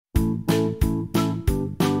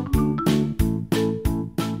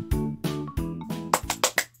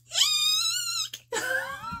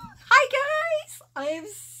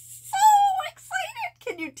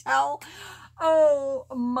tell. Oh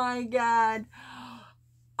my God.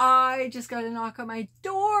 I just got a knock on my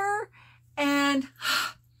door and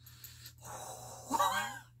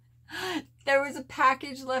there was a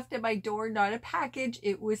package left at my door. Not a package.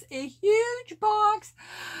 It was a huge box.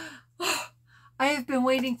 I have been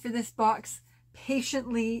waiting for this box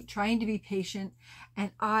patiently, trying to be patient, and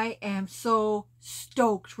I am so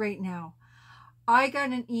stoked right now. I got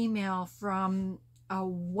an email from a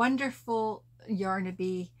wonderful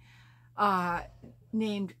Yarnabee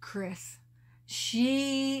named Chris.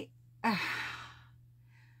 She,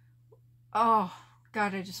 oh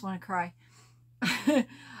God, I just want to cry.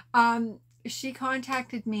 She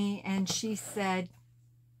contacted me and she said,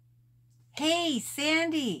 "Hey,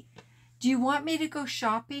 Sandy, do you want me to go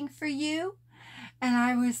shopping for you?" And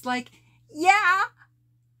I was like, yeah,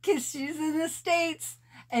 because she's in the States.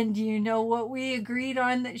 And do you know what we agreed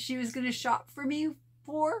on that she was going to shop for me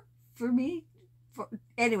for?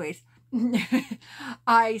 Anyways,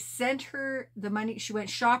 I sent her the money. She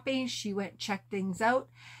went shopping. She went check things out.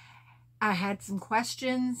 I had some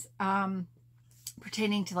questions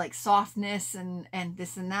pertaining to like softness and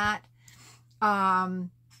this and that.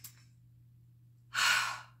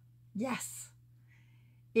 Yes,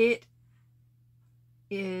 it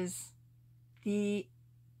is the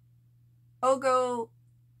Ogo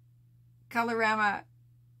Colorama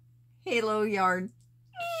Halo yarn.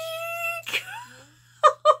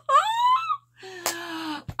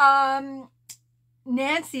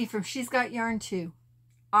 Nancy from She's Got Yarn Too.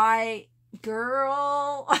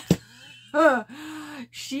 Girl,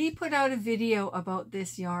 she put out a video about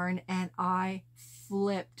this yarn and I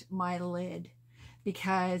flipped my lid.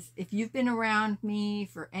 Because if you've been around me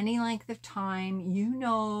for any length of time, you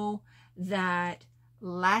know that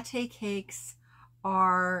latte cakes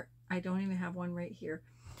are, I don't even have one right here.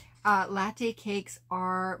 Latte cakes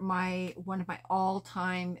are one of my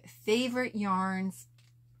all-time favorite yarns.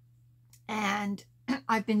 And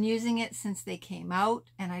I've been using it since they came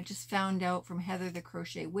out. And I just found out from Heather the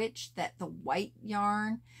Crochet Witch that the white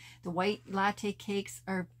yarn, the white latte cakes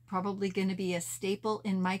are probably going to be a staple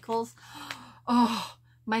in Michael's. Oh,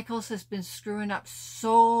 Michael's has been screwing up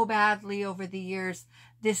so badly over the years.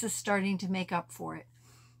 This is starting to make up for it.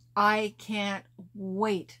 I can't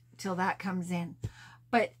wait till that comes in.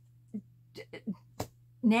 But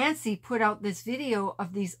Nancy put out this video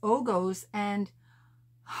of these Ogos and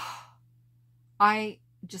I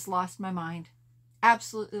just lost my mind.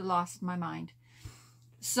 Absolutely lost my mind.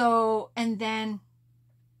 So, and then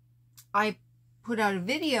I put out a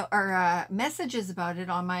video or messages about it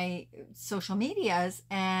on my social medias,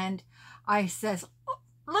 and I says, oh,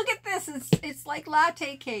 look at this, it's like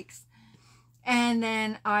latte cakes. And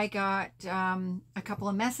then I got a couple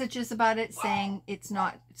of messages about it saying it's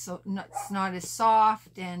not as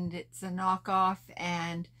soft and it's a knockoff,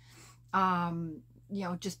 and you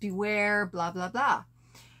know, just beware, blah blah blah.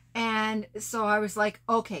 And so I was like,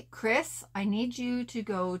 okay, Chris, I need you to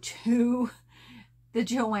go to the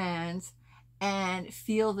Joann's and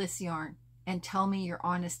feel this yarn and tell me your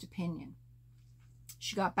honest opinion.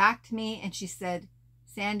 She got back to me and she said,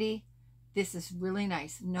 Sandy, this is really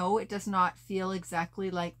nice. No, it does not feel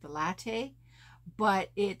exactly like the latte,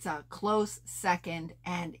 but it's a close second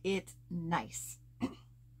and it's nice.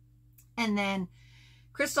 And then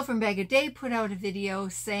Crystal from Bag of Day put out a video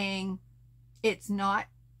saying it's not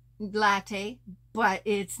latte, but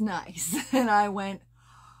it's nice. And I went,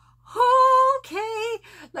 okay,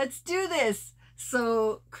 let's do this.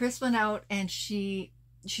 So Chris went out and she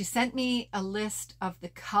sent me a list of the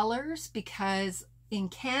colors, because in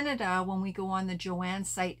Canada, when we go on the Joann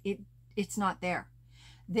site, it's not there.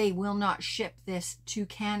 They will not ship this to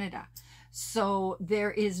Canada. So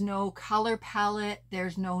there is no color palette.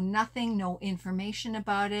 There's no nothing, no information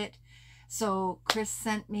about it. So Chris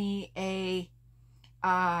sent me a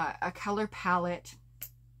color palette.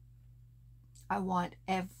 I want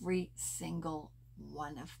every single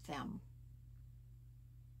one of them,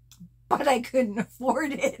 but I couldn't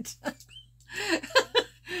afford it.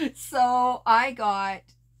 So I got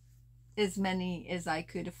as many as I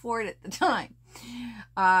could afford at the time.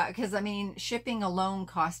 Because I mean, shipping alone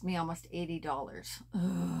cost me almost $80.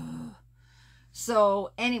 Ugh.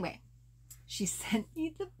 So anyway, she sent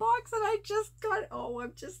me the box and I just got, oh,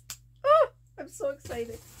 I'm so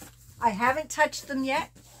excited. I haven't touched them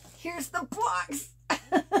yet. Here's the box.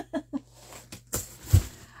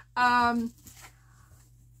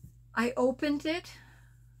 I opened it.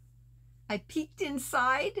 I peeked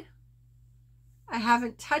inside. I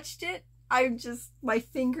haven't touched it. My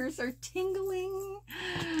fingers are tingling.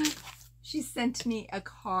 She sent me a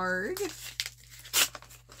card.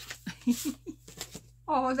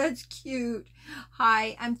 Oh, that's cute.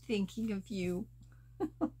 Hi, I'm thinking of you.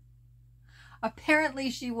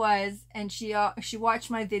 Apparently she was, and she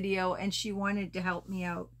watched my video and she wanted to help me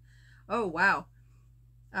out. Oh, wow.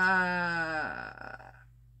 I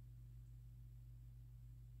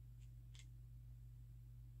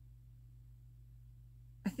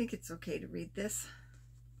think it's okay to read this.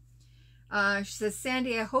 She says,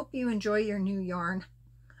 Sandy, I hope you enjoy your new yarn.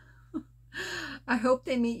 I hope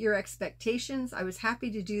they meet your expectations. I was happy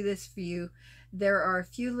to do this for you. There are a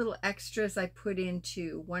few little extras I put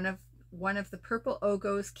into. One of the purple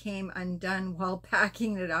ogos came undone while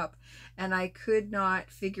packing it up, and I could not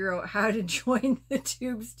figure out how to join the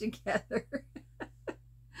tubes together.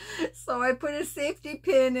 So I put a safety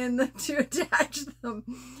pin in them to attach them.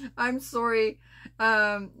 I'm sorry.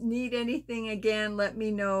 Need anything again, let me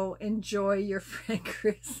know. Enjoy, your friend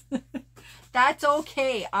Chris. That's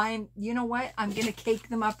okay. You know what? I'm going to cake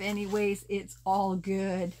them up anyways. It's all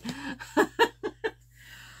good.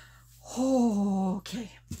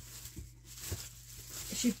 Okay.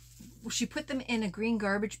 She put them in a green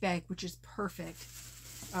garbage bag, which is perfect.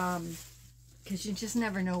 Because you just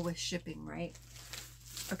never know with shipping, right?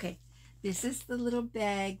 Okay. This is the little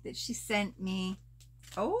bag that she sent me.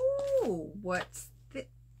 Oh, what's this?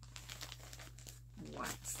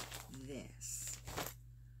 What's this?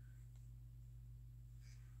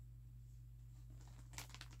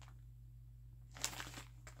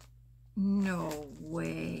 No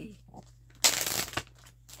way.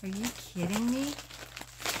 Are you kidding me?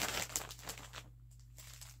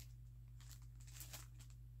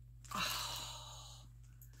 Oh,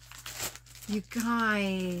 you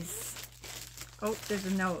guys. Oh, there's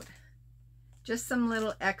a note. Just some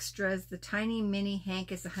little extras. The tiny mini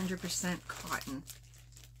hank is 100% cotton.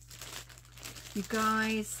 You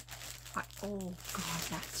guys, oh God,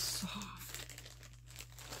 that's soft.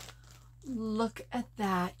 Look at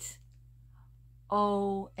that.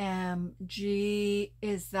 OMG,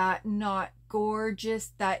 is that not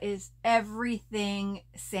gorgeous? That is everything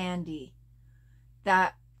Sandy.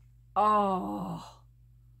 That, oh,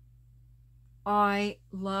 I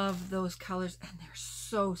love those colors, and they're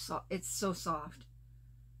so soft. It's so soft.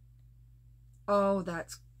 Oh,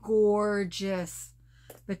 that's gorgeous.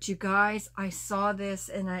 But you guys, I saw this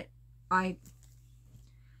and I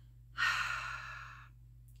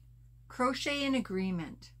Crochet in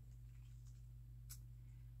Agreement.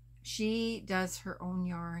 She does her own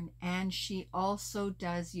yarn, and she also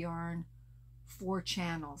does yarn for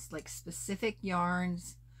channels, like specific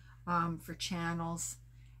yarns for channels.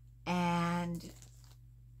 And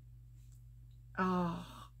oh,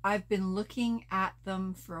 I've been looking at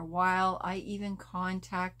them for a while. I even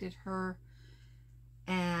contacted her,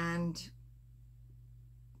 and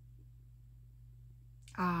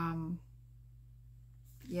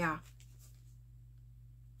yeah,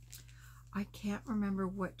 I can't remember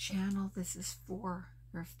what channel this is for,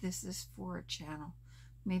 or if this is for a channel,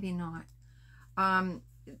 maybe not.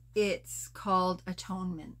 It's called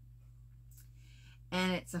Atonement,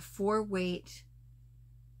 and it's a 4-weight.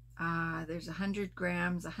 There's 100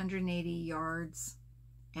 grams, 180 yards,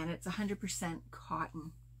 and it's 100%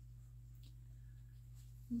 cotton.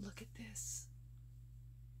 Look at this.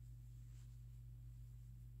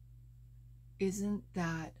 Isn't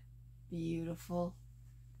that beautiful?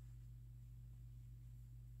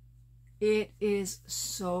 It is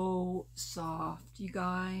so soft, you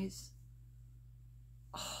guys.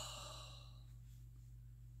 Oh,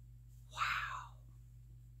 wow.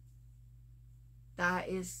 That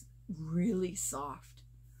is really soft.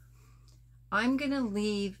 I'm going to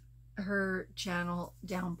leave her channel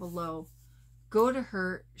down below. Go to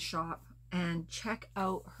her shop and check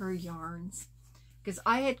out her yarns. Because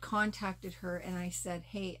I had contacted her and I said,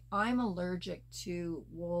 hey, I'm allergic to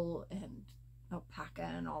wool and alpaca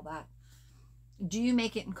and all that. Do you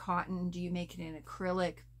make it in cotton? Do you make it in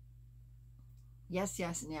acrylic? Yes,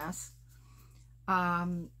 yes, and yes.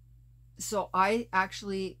 So I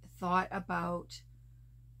actually thought about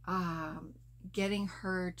getting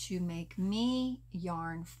her to make me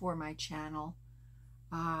yarn for my channel,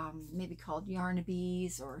 maybe called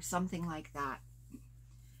Yarnabees or something like that.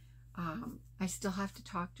 I still have to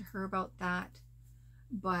talk to her about that,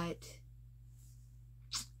 but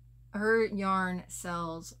her yarn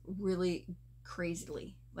sells really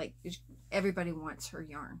crazily. Like, everybody wants her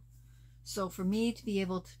yarn. So for me to be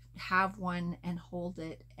able to have one and hold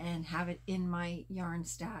it and have it in my yarn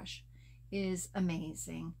stash is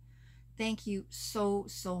amazing. Thank you so,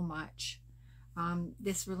 so much.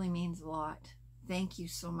 This really means a lot. Thank you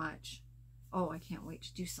so much. Oh, I can't wait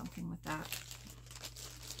to do something with that.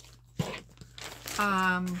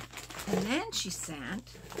 And then she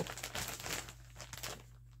sent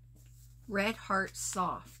Red Heart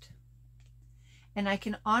Soft. And I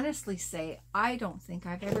can honestly say, I don't think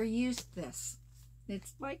I've ever used this.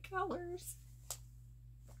 It's my colors.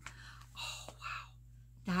 Oh, wow.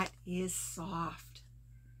 That is soft.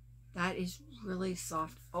 That is really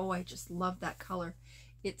soft. Oh, I just love that color.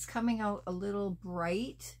 It's coming out a little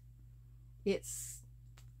bright. It's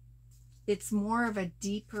more of a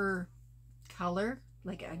deeper color,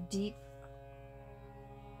 like a deep.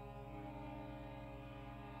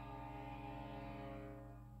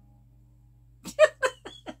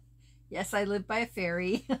 Yes, I live by a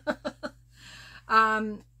fairy.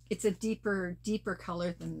 It's a deeper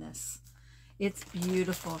color than this. It's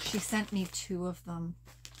beautiful. She sent me 2 of them.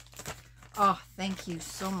 Oh, thank you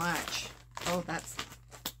so much. Oh, that's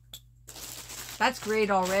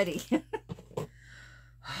great already.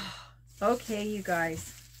 Okay, you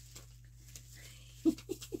guys.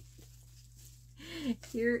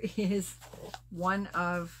 Here is one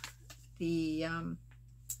of the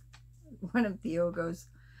Ogos.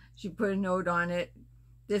 She put a note on it.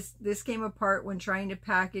 This came apart when trying to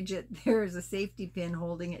package it. There's a safety pin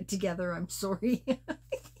holding it together. I'm sorry.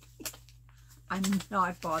 I'm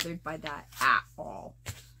not bothered by that at all.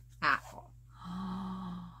 At all.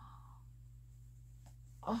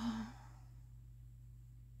 Oh.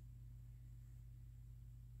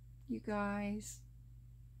 You guys.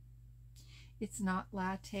 It's not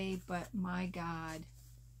latte, but my God.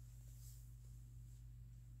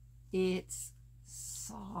 It's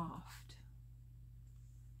soft.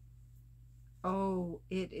 Oh,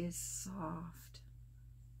 it is soft.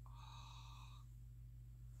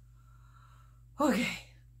 Okay.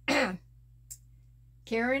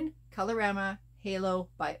 Karen Colorama Halo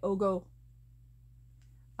by Ogo.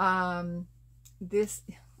 This,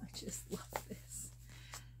 I just love this.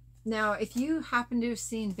 Now, if you happen to have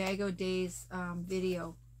seen Bago Day's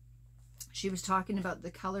video, she was talking about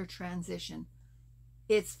the color transition.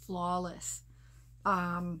 It's flawless.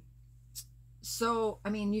 So, I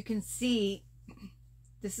mean, you can see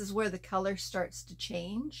this is where the color starts to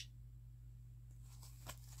change.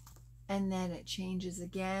 And then it changes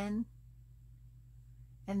again.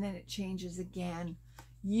 And then it changes again.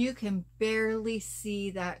 You can barely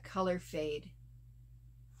see that color fade.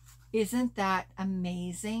 Isn't that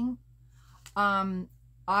amazing?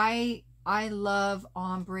 I love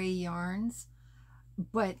ombre yarns,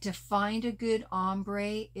 but to find a good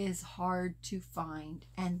ombre is hard to find.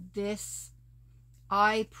 And this,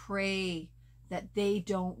 I pray that they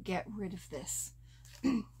don't get rid of this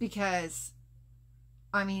because,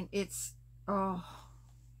 I mean, it's, oh,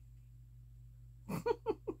 I'm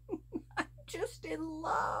just in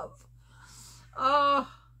love. Oh,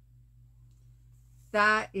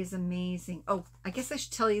 that is amazing. Oh, I guess I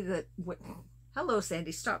should tell you that what, hello,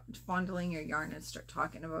 Sandy, stop fondling your yarn and start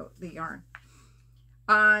talking about the yarn.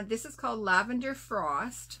 This is called Lavender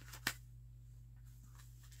Frost.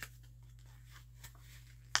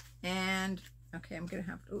 And, okay, I'm going to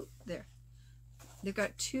have, oh, there. They've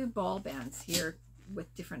got 2 ball bands here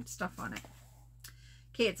with different stuff on it.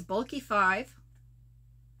 Okay, it's bulky 5.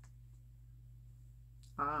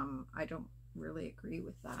 I don't really agree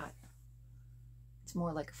with that. It's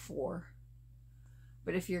more like a 4.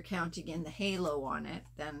 But if you're counting in the halo on it,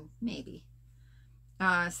 then maybe.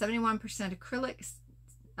 71% acrylic,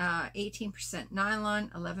 18%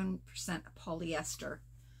 nylon, 11% polyester.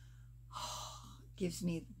 Gives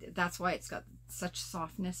me, that's why it's got such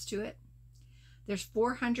softness to it. There's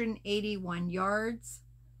 481 yards,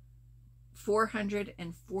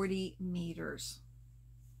 440 meters.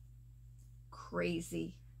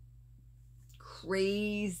 Crazy.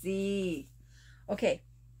 Crazy. Okay,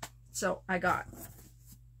 so I got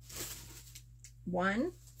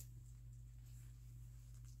 1,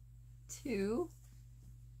 2,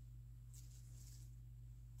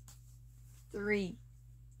 3.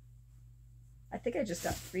 I think I just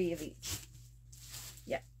got 3 of each.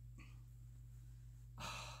 Yeah.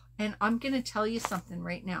 And I'm going to tell you something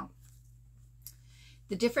right now.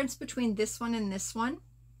 The difference between this one and this one,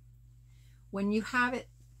 when you have it,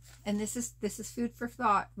 and this is food for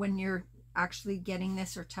thought when you're actually getting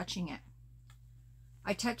this or touching it.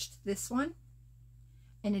 I touched this one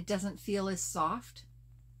and it doesn't feel as soft.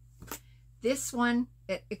 This one,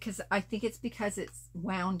 because I think it's because it's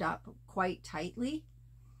wound up quite tightly.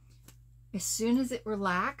 As soon as it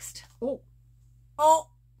relaxed,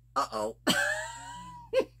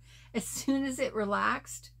 as soon as it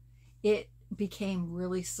relaxed, it became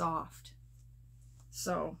really soft.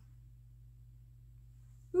 So,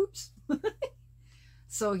 oops.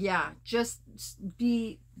 So yeah, just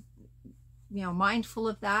be, mindful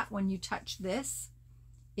of that when you touch this.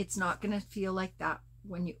 It's not going to feel like that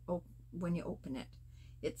when you open it.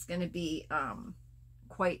 it's going to be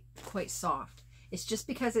quite soft. It's just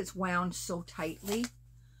because it's wound so tightly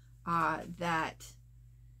that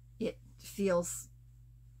it feels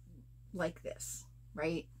like this,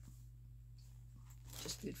 right?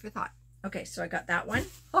 Just food for thought. Okay, so I got that one.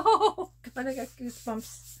 Oh, God, I got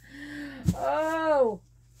goosebumps. Oh,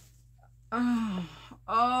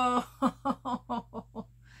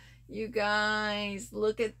 you guys,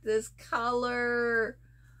 look at this color.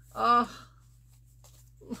 Oh,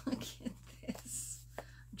 look at this.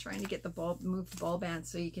 I'm trying to get the ball, move the ball band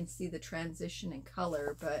so you can see the transition in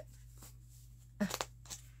color, but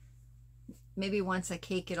maybe once I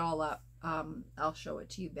cake it all up, I'll show it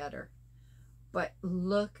to you better. But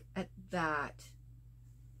look at that.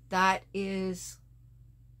 That is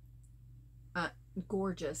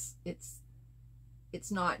gorgeous.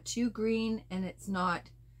 It's not too green, and it's not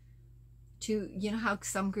too, you know how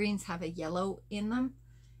some greens have a yellow in them?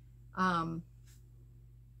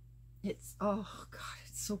 It's, oh God,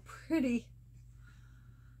 it's so pretty.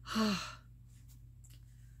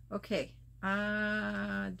 Okay,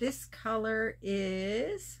 this color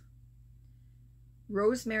is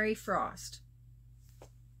Rosemary Frost.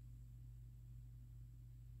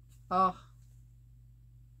 Oh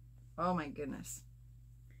my goodness.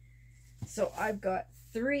 So I've got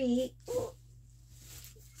three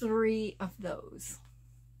of those.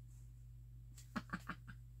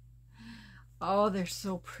 Oh, they're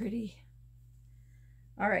so pretty.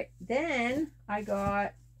 All right, then I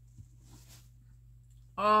got,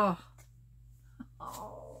 oh,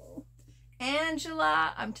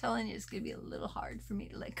 Angela, I'm telling you, it's gonna be a little hard for me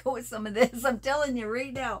to let go of some of this. I'm telling you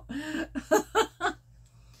right now.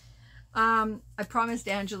 I promised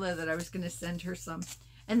Angela that I was going to send her some,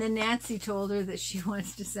 and then Nancy told her that she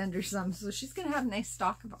wants to send her some, so she's going to have a nice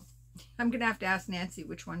stock of them. I'm going to have to ask Nancy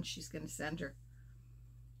which one she's going to send her.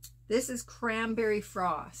 This is Cranberry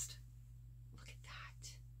Frost. Look at that.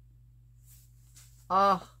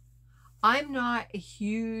 Oh, I'm not a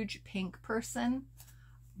huge pink person,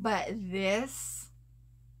 but this,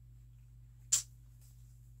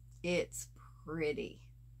 it's pretty.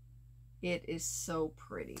 It is so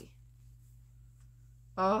pretty.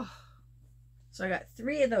 Oh, so I got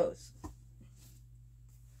three of those.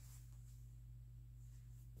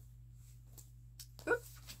 Oops.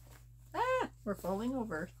 Ah, we're falling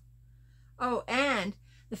over. Oh, and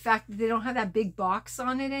the fact that they don't have that big box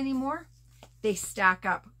on it anymore, they stack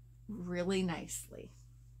up really nicely.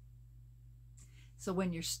 So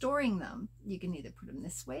when you're storing them, you can either put them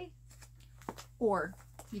this way, or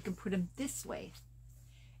you can put them this way,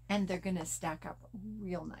 and they're going to stack up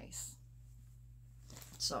real nice.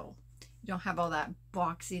 So you don't have all that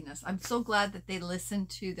boxiness. I'm so glad that they listened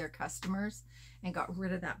to their customers and got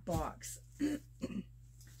rid of that box.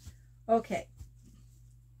 Okay.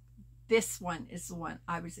 This one is the one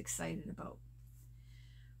I was excited about.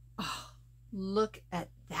 Oh, look at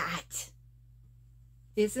that.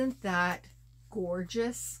 Isn't that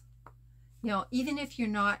gorgeous? You know, even if you're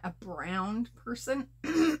not a brown person,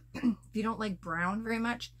 if you don't like brown very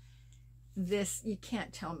much, this, you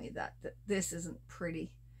can't tell me that this isn't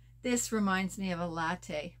pretty. This reminds me of a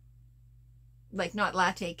latte. Like, not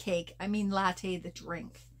latte cake, I mean latte the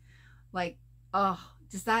drink. Like, oh,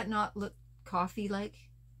 does that not look coffee-like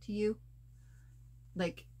to you?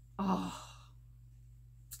 Like, oh.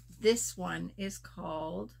 This one is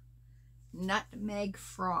called Nutmeg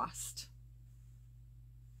Frost.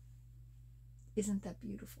 Isn't that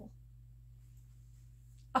beautiful?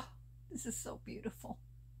 Oh, this is so beautiful.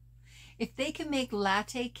 If they can make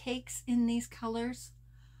latte cakes in these colors,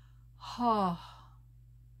 oh,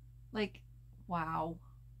 like, wow,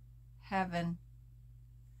 heaven.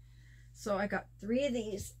 So I got three of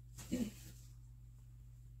these.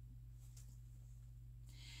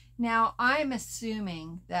 Now, I'm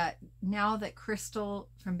assuming that now that Crystal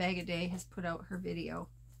from Bag A Day has put out her video,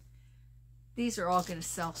 these are all going to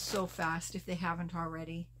sell so fast if they haven't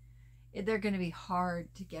already. They're going to be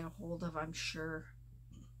hard to get a hold of, I'm sure.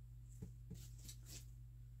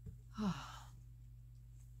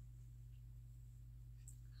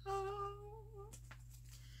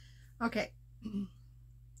 Okay.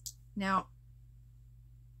 Now,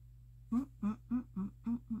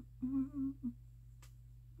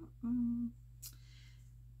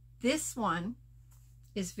 this one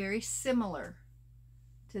is very similar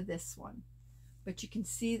to this one, but you can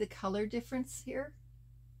see the color difference here.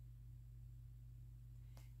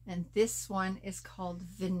 And this one is called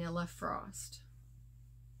Vanilla Frost.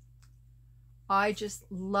 I just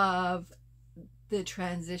love the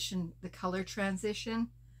transition, the color transition.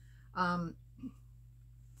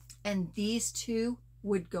 And these two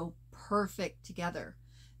would go perfect together.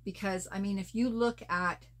 because I mean, if you look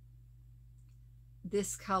at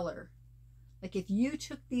this color, like if you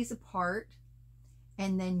took these apart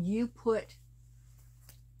and then you put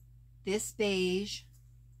this beige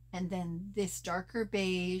and then this darker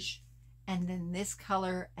beige and then this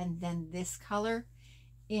color and then this color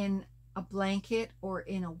in a blanket or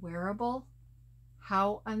in a wearable,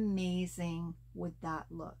 how amazing would that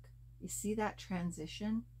look? You see that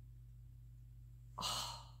transition?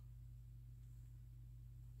 Oh,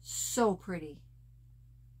 so pretty,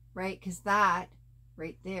 right? Because that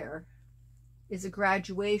right there is a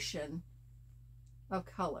graduation of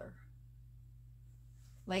color.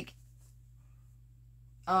 Like,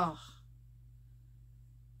 oh,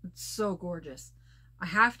 it's so gorgeous. I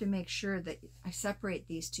have to make sure that I separate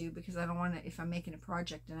these two because I don't want to, if I'm making a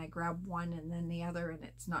project and I grab one and then the other and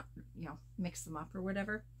it's not, you know, mix them up or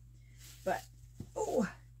whatever. But, oh,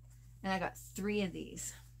 and I got 3 of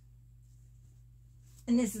these.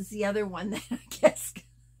 And this is the other one that I guess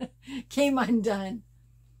came undone.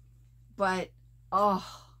 But, oh,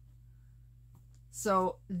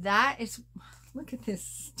 so that is, look at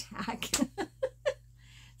this stack.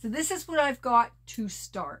 So this is what I've got to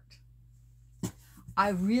start. I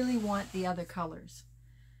really want the other colors.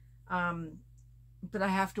 But I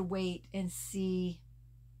have to wait and see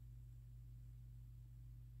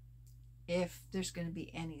if there's going to be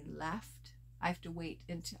any left. I have to wait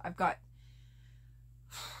until I've got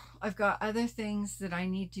other things that I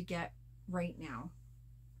need to get right now.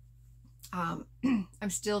 I'm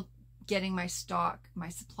still getting my stock, my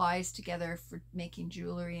supplies together for making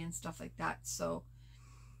jewelry and stuff like that. So,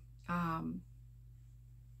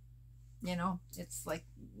 you know, it's like,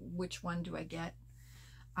 which one do I get?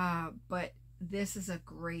 But this is a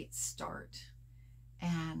great start.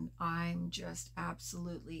 And I'm just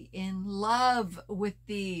absolutely in love with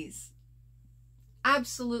these.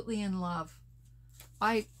 Absolutely in love.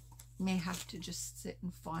 I may have to just sit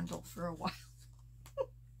and fondle for a while.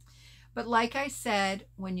 But like I said,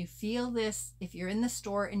 when you feel this, if you're in the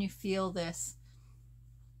store and you feel this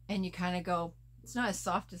and you kind of go, it's not as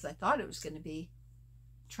soft as I thought it was going to be.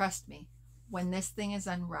 Trust me, when this thing is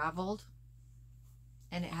unraveled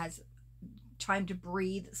and it has time to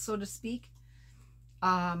breathe, so to speak,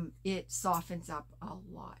 it softens up a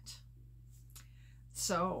lot.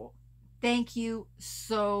 So thank you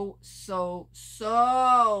so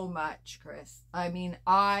much, Chris. I mean,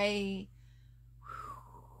 I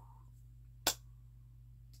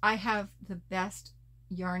have the best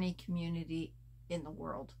yarny community in the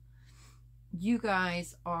world. You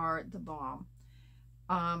guys are the bomb.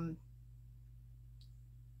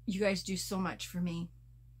 You guys do so much for me.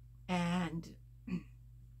 And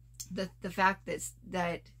the fact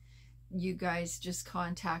that you guys just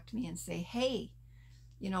contact me and say, hey,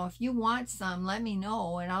 you know, if you want some, let me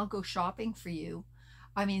know and I'll go shopping for you.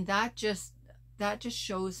 I mean, that just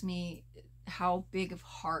shows me how big of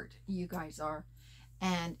heart you guys are.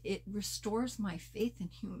 And it restores my faith in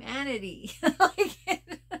humanity.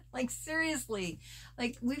 like seriously,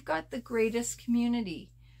 like we've got the greatest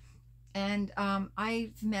community. And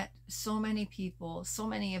I've met so many people, so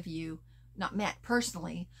many of you, not met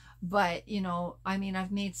personally, but you know, I mean,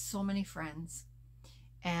 I've made so many friends,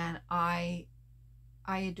 and I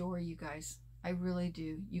adore you guys. I really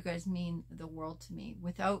do. You guys mean the world to me.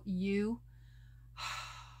 Without you,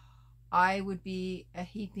 I would be a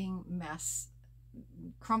heaping mess,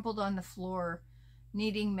 crumpled on the floor,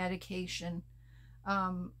 needing medication.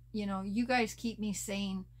 You know, you guys keep me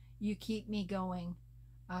sane. You keep me going.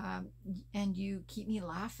 And you keep me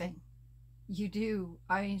laughing. You do.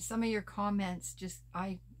 I mean, some of your comments just,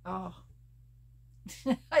 oh,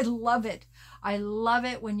 I love it. I love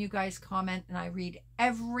it when you guys comment and I read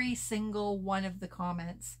every single one of the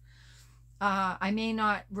comments. I may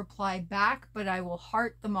not reply back, but I will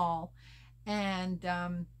heart them all. And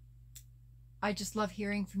I just love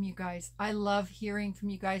hearing from you guys. I love hearing from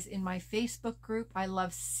you guys in my Facebook group. I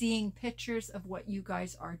love seeing pictures of what you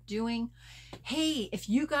guys are doing. Hey, if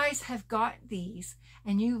you guys have got these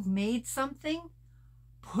and you've made something,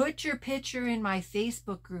 put your picture in my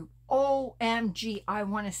Facebook group. OMG, I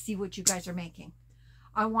want to see what you guys are making.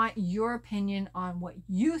 I want your opinion on what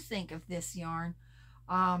you think of this yarn,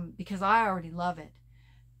 because I already love it.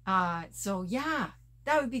 So yeah,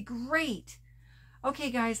 that would be great.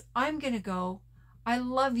 Okay, guys, I'm going to go. I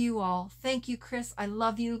love you all. Thank you, Chris. I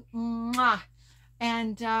love you. Mwah.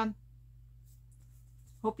 And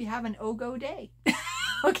hope you have an OGO day.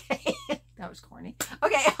 Okay. That was corny.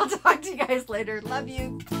 Okay, I'll talk to you guys later. Love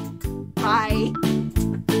you. Bye.